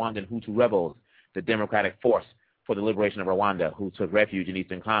against Rwandan Hutu rebels, the Democratic Force for the liberation of Rwanda who took refuge in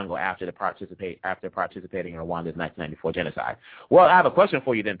Eastern Congo after participating in Rwanda's 1994 genocide. Well, I have a question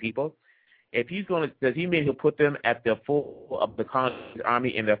for you then, people. If he's going to, does he mean he'll put them at the full of the Congolese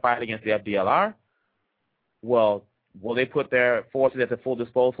army in their fight against the FDLR? Well, will they put their forces at the full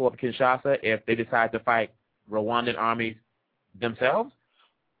disposal of Kinshasa if they decide to fight Rwandan armies themselves?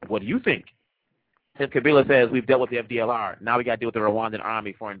 What do you think? Since Kabila says we've dealt with the FDLR, now we got to deal with the Rwandan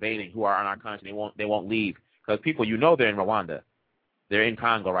army for invading who are on our country. They won't leave because people, they're in Rwanda, they're in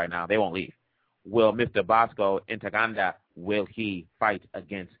Congo right now. They won't leave. Will Mr. Bosco Ntaganda, will he fight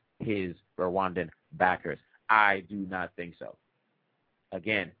against his Rwandan backers? I do not think so.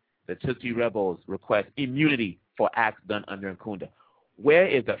 Again, the Tutsi rebels request immunity for acts done under Nkunda. Where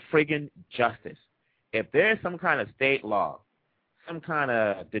is the friggin' justice? If there is some kind of state law, some kind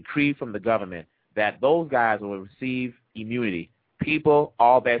of decree from the government that those guys will receive immunity, people,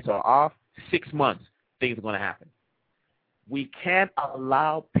 all bets are off, 6 months, things are going to happen. We can't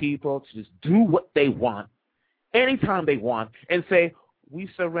allow people to just do what they want, anytime they want, and say, we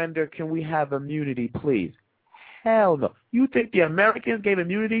surrender, can we have immunity, please? Hell no. You think the Americans gave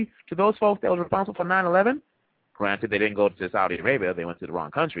immunity to those folks that were responsible for 9/11? Granted, they didn't go to Saudi Arabia. They went to the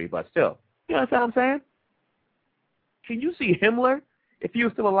wrong country, but still. You know what I'm saying? Can you see Himmler, if he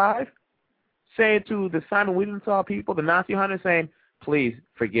was still alive, saying to the Simon Wiesenthal people, the Nazi hunters, saying, please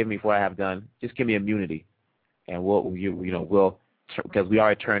forgive me for what I have done. Just give me immunity. And we'll because we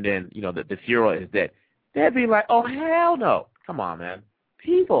already turned in, the Fuhrer is dead. They'd be like, oh, hell no. Come on, man.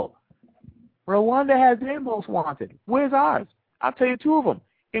 People, Rwanda has their most wanted. Where's ours? I'll tell you two of them.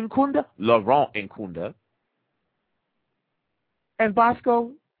 Nkunda, Laurent Nkunda, and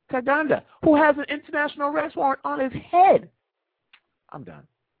Bosco Ntaganda, who has an international arrest warrant on his head. I'm done.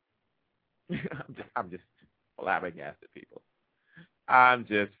 I'm just flabbergasted, people. I'm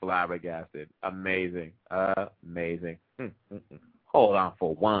just flabbergasted. Amazing. Amazing. Hold on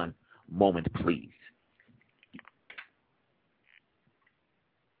for one moment, please.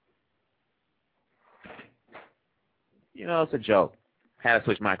 It's a joke. Had to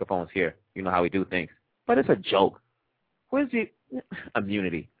switch microphones here. You know how we do things. But it's a joke. Where's the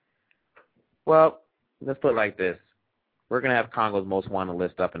immunity? Well, let's put it like this. We're going to have Congo's most wanted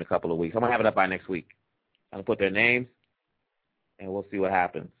list up in a couple of weeks. I'm going to have it up by next week. I'm going to put their names, and we'll see what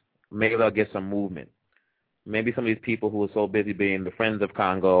happens. Maybe they'll get some movement. Maybe some of these people who are so busy being the friends of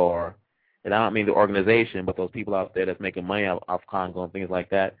Congo, and I don't mean the organization, but those people out there that's making money off Congo and things like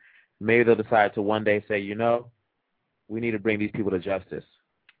that, maybe they'll decide to one day say, we need to bring these people to justice.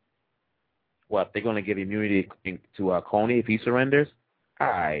 What, they're going to give immunity to Coney if he surrenders?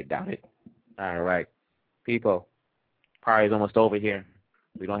 I doubt it. All right. People, party's almost over here.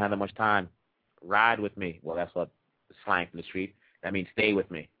 We don't have that much time. Ride with me. Well, that's what is slang from the street. That means stay with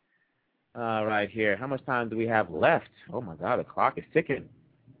me. All right, here. How much time do we have left? Oh, my God, the clock is ticking.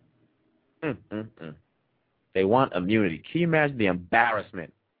 They want immunity. Can you imagine the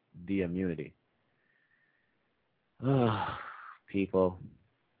embarrassment? The immunity. Oh, people.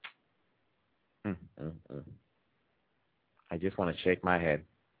 I just want to shake my head.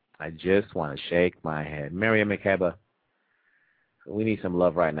 I just want to shake my head. Miriam Makeba, we need some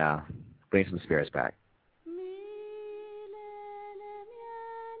love right now. Bring some spirits back.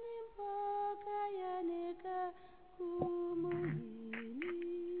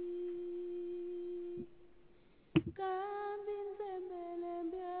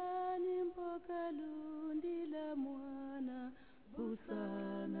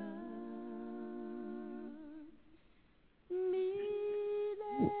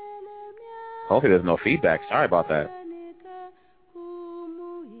 Hopefully there's no feedback. Sorry about that.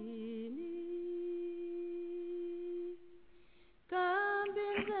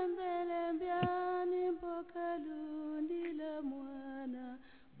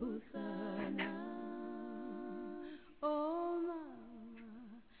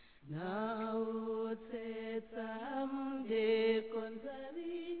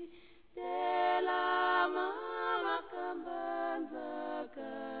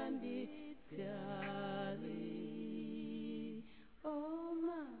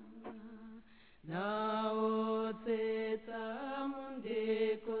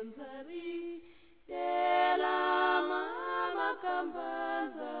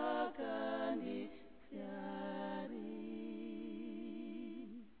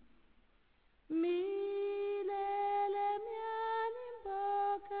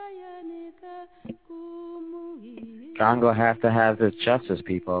 Congo has to have this justice,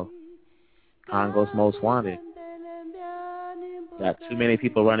 people. Congo's most wanted. Got too many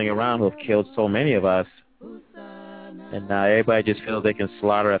people running around who have killed so many of us. And now everybody just feels they can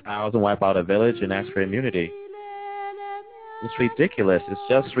slaughter 1,000, wipe out a village, and ask for immunity. It's ridiculous. It's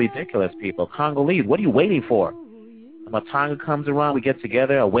just ridiculous, people. Congolese, what are you waiting for? A matanga comes around, we get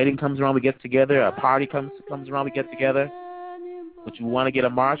together. A wedding comes around, we get together. A party comes around, we get together. But you want to get a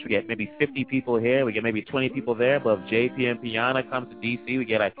march, we get maybe 50 people here. We get maybe 20 people there. But if JP and Piana comes to D.C., we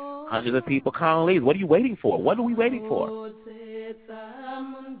get like hundreds of people. Congolese, what are you waiting for? What are we waiting for?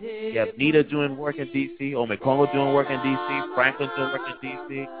 You have Nita doing work in D.C., Congo doing work in D.C., Franklin doing work in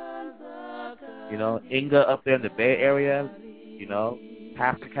D.C., you know, Inga up there in the Bay Area, you know,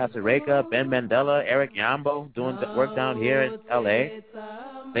 Pastor Casareka, Ben Mandela, Eric Yambo doing work down here in L.A.,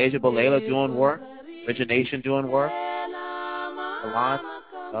 Major Balela doing work, Origination doing work, Salon,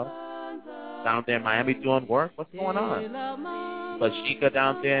 you know, down there in Miami doing work. What's going on? Bashika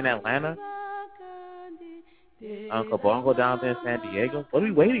down there in Atlanta, Uncle Bongo down there in San Diego. What are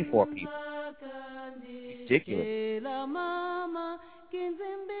we waiting for, people? Ridiculous.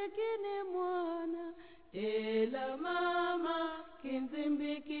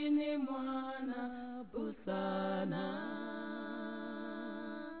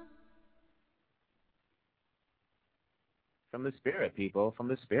 From the spirit, people. From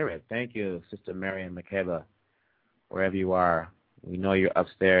the spirit. Thank you, Sister Mary and Michaela, wherever you are. We know you're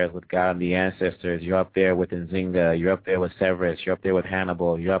upstairs with God and the ancestors. You're up there with Nzinga. You're up there with Severus. You're up there with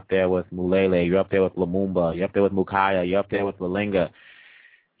Hannibal. You're up there with Mulele. You're up there with Lumumba. You're up there with Mukaya. You're up there with Malinga.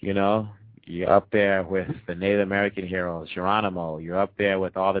 You know, you're up there with the Native American heroes, Geronimo. You're up there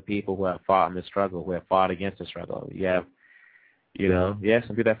with all the people who have fought in the struggle, who have fought against the struggle. You have, you know, yes,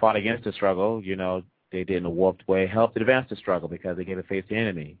 some people that fought against the struggle, you know, they did in a warped way, helped advance the struggle because they gave a face to the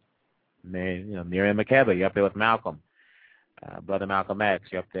enemy. You know, Miriam Makeba, you're up there with Malcolm. Brother Malcolm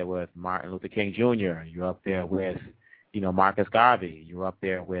X, you're up there with Martin Luther King Jr., you're up there with, you know, Marcus Garvey, you're up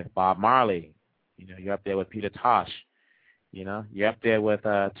there with Bob Marley, you know, you're up there with Peter Tosh, you know, you're up there with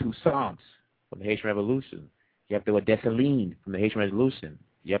Toussaint from the Haitian Revolution, you're up there with Dessalines from the Haitian Revolution,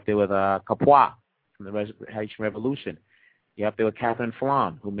 you're up there with Capois from the Haitian Revolution, you're up there with Catherine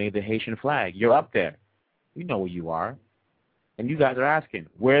Flawn, who made the Haitian flag. You're up there. You know where you are. And you guys are asking,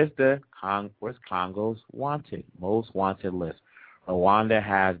 where's Congo's wanted, most wanted list? Rwanda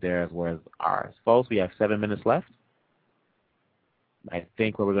has theirs, where's ours? Folks, we have 7 minutes left. I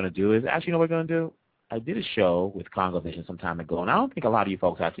think what we're going to do is, actually, you know what we're going to do? I did a show with Congo Vision some time ago, and I don't think a lot of you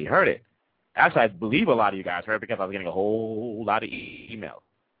folks actually heard it. Actually, I believe a lot of you guys heard it because I was getting a whole lot of emails.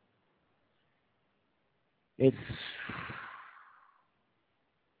 I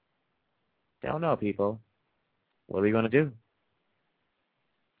don't know, people. What are we going to do?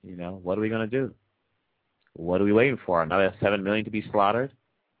 You know, what are we going to do? What are we waiting for? Another 7 million to be slaughtered?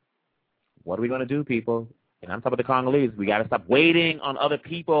 What are we going to do, people? And I'm talking about the Congolese. We got to stop waiting on other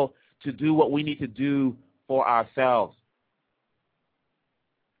people to do what we need to do for ourselves.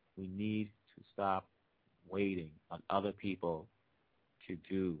 We need to stop waiting on other people to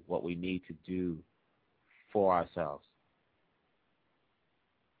do what we need to do for ourselves.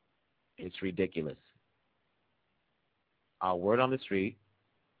 It's ridiculous. Our word on the street,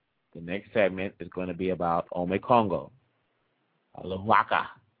 the next segment is going to be about Congo, Aluwaka,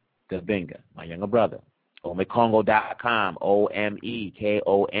 Dabinga, my younger brother. Omekongo.com,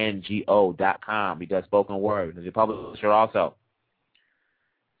 OMEKONGO.com. He does spoken word. He's a publisher also.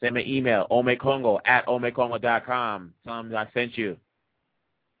 Send me an email, omekongo@omekongo.com. Tell him I sent you.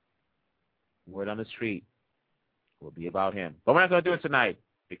 Word on the street will be about him. But we're not going to do it tonight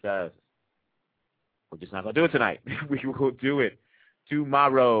because we're just not going to do it tonight. We will do it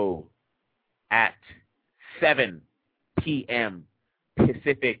tomorrow at 7 p.m.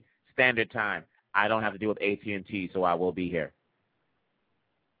 Pacific Standard Time. I don't have to deal with AT&T, so I will be here.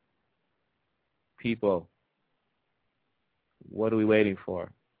 People, what are we waiting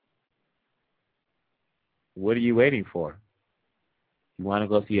for? What are you waiting for? You want to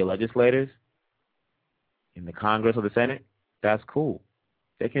go see your legislators in the Congress or the Senate? That's cool.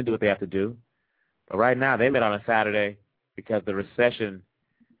 They can do what they have to do. But right now, they met on a Saturday because the recession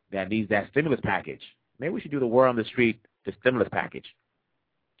that needs that stimulus package. Maybe we should do the word on the street, the stimulus package.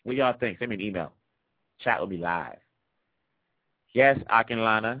 What y'all think? Send me an email. Chat with me live. Yes,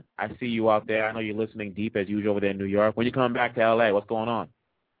 Akinlana, I see you out there. I know you're listening deep as usual over there in New York. When you coming back to L.A., what's going on?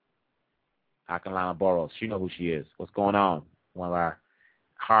 Akinlana Boros, she know who she is. What's going on? One of our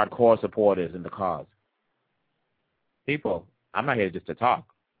hardcore supporters in the cause. People, I'm not here just to talk.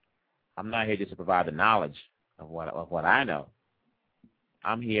 I'm not here just to provide the knowledge of what I know.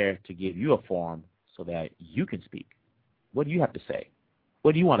 I'm here to give you a forum so that you can speak. What do you have to say?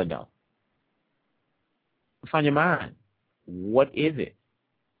 What do you want to know? What's on your mind? What is it?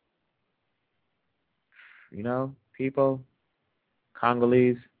 You know, people,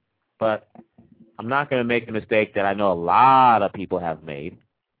 Congolese, but I'm not going to make the mistake that I know a lot of people have made,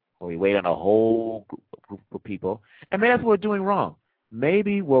 where we wait on a whole group of people. And maybe that's what we're doing wrong.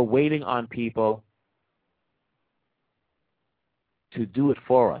 Maybe we're waiting on people to do it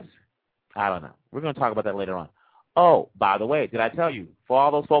for us. I don't know. We're going to talk about that later on. Oh, by the way, did I tell you, for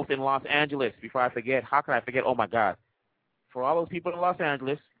all those folks in Los Angeles, before I forget, how can I forget? Oh, my God. For all those people in Los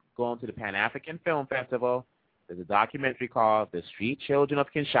Angeles going to the Pan-African Film Festival, there's a documentary called The Street Children of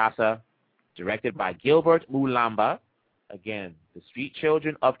Kinshasa, directed by Gilbert Mulamba. Again, The Street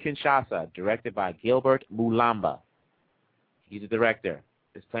Children of Kinshasa, directed by Gilbert Mulamba. He's the director.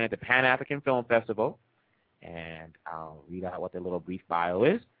 It's playing at the Pan-African Film Festival, and I'll read out what their little brief bio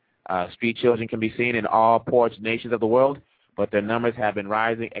is. Street children can be seen in all poor nations of the world, but their numbers have been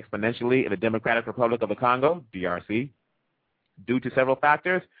rising exponentially in the Democratic Republic of the Congo, DRC. Due to several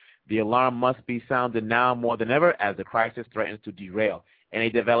factors, the alarm must be sounded now more than ever as the crisis threatens to derail any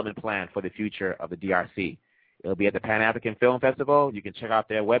development plan for the future of the DRC. It'll be at the Pan-African Film Festival. You can check out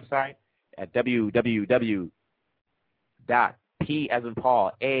their website at www.p as in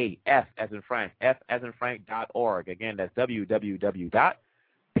Paul, A, F as in Frank, F as in Frank.org. Again, that's www.p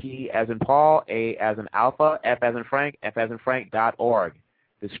as in Paul, A as in Alpha, F as in Frank, F as in Frank.org.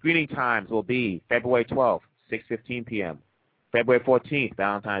 The screening times will be February 12th, 6:15 p.m. February 14th,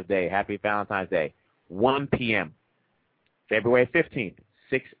 Valentine's Day, Happy Valentine's Day, 1 p.m. February 15th,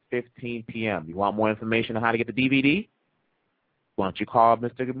 6:15 p.m. You want more information on how to get the DVD? Why don't you call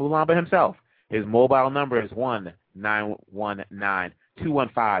Mr. Mulamba himself? His mobile number is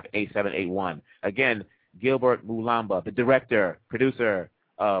 1-919-215-8781. Again, Gilbert Mulamba, the director, producer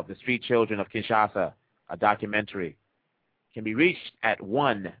of The Street Children of Kinshasa, a documentary, can be reached at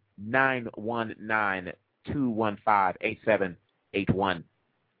 1-919-215-8781.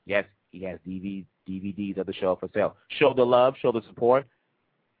 Yes, he has DVDs of the show for sale. Show the love, show the support.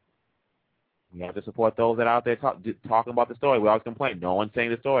 We have to support those that are out there talking about the story. We always complain, no one's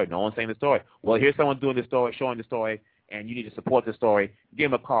saying the story, no one's saying the story. Well, here's someone doing the story, showing the story, and you need to support the story. Give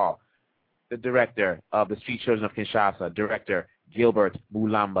him a call. The director of The Street Children of Kinshasa, Director Gilbert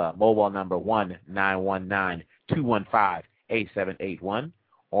Mulamba, mobile number 1-919-215-8781,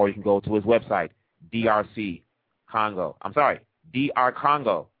 or you can go to his website,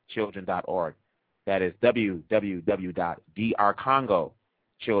 drcongochildren.org. That is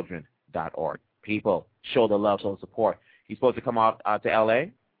www.drcongochildren.org. People, show the love, show the support. He's supposed to come out to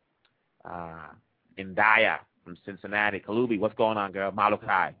L.A. Indaya from Cincinnati. Kalubi, what's going on, girl?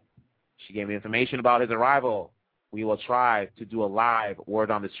 Malukai. She gave me information about his arrival. We will try to do a live word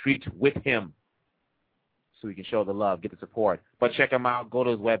on the street with him so we can show the love, get the support. But check him out. Go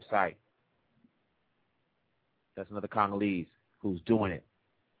to his website. That's another Congolese who's doing it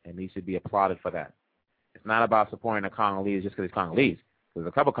and needs to be applauded for that. It's not about supporting a Congolese just because he's Congolese. There's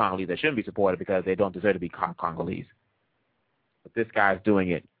a couple Congolese that shouldn't be supported because they don't deserve to be Congolese. But this guy's doing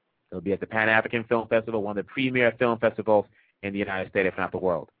it. It'll be at the Pan-African Film Festival, one of the premier film festivals in the United States, if not the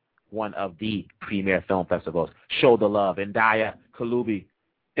world. One of the premier film festivals. Show the love. Indaya, Kalubi,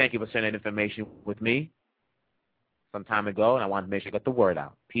 thank you for sharing that information with me some time ago, and I wanted to make sure I got the word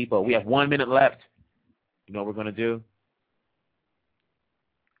out. People, we have 1 minute left. You know what we're going to do?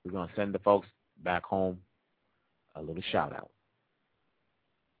 We're going to send the folks back home a little shout-out.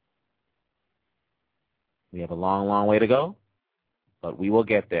 We have a long, long way to go, but we will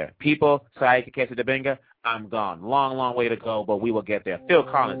get there. People, Saiki Kesa Debenga, I'm gone. Long, long way to go, but we will get there. Phil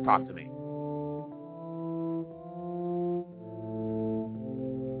Collins, talk to me.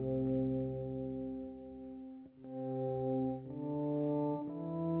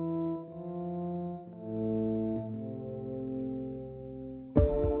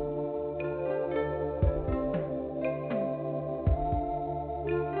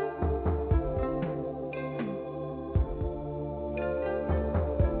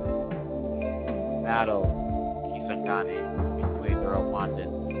 Battle, Kisangani, between Rwanda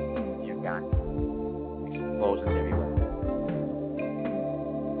and Uganda. Explosions everywhere.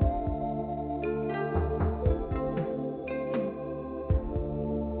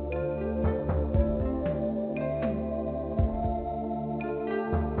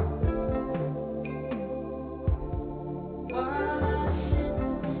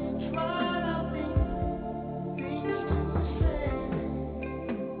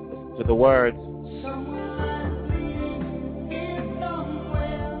 Listen to the words.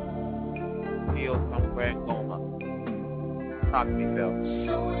 Talk to me, Phil.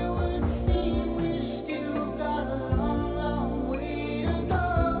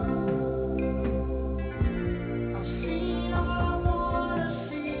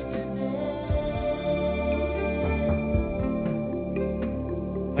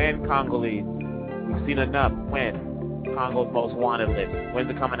 When Congolese, We've seen enough. When? Congo's Most Wanted list. When's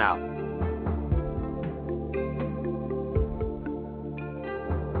it coming out?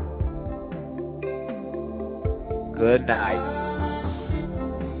 Good night.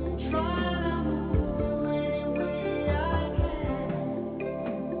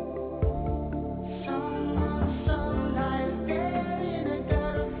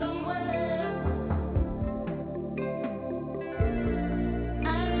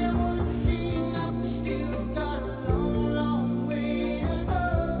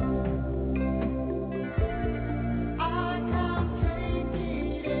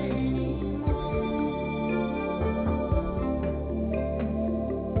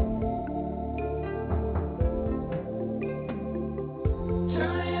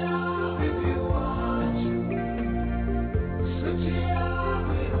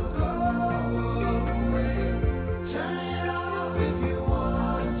 With